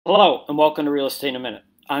Hello and welcome to Real Estate in a Minute.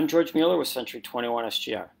 I'm George Mueller with Century 21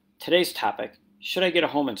 SGR. Today's topic, should I get a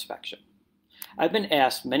home inspection? I've been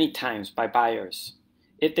asked many times by buyers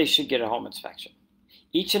if they should get a home inspection.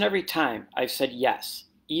 Each and every time I've said yes,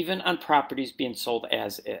 even on properties being sold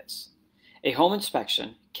as is. A home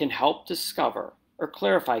inspection can help discover or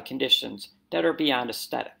clarify conditions that are beyond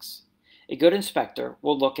aesthetics. A good inspector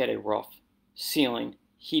will look at a roof, ceiling,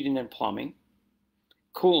 heating and plumbing,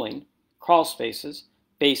 cooling, crawl spaces,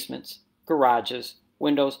 basements, garages,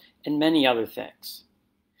 windows, and many other things.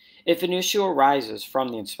 If an issue arises from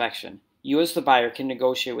the inspection, you as the buyer can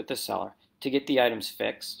negotiate with the seller to get the items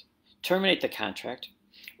fixed, terminate the contract,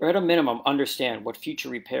 or at a minimum understand what future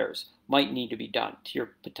repairs might need to be done to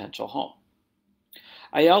your potential home.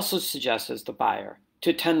 I also suggest as the buyer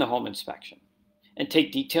to attend the home inspection and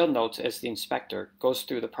take detailed notes as the inspector goes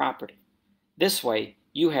through the property. This way,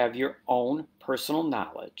 you have your own personal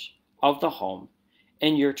knowledge of the home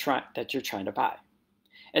and that you're trying to buy.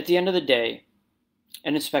 At the end of the day,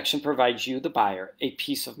 an inspection provides you, the buyer, a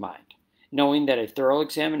peace of mind, knowing that a thorough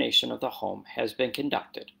examination of the home has been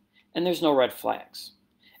conducted and there's no red flags.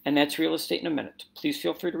 And that's Real Estate in a Minute. Please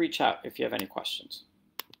feel free to reach out if you have any questions.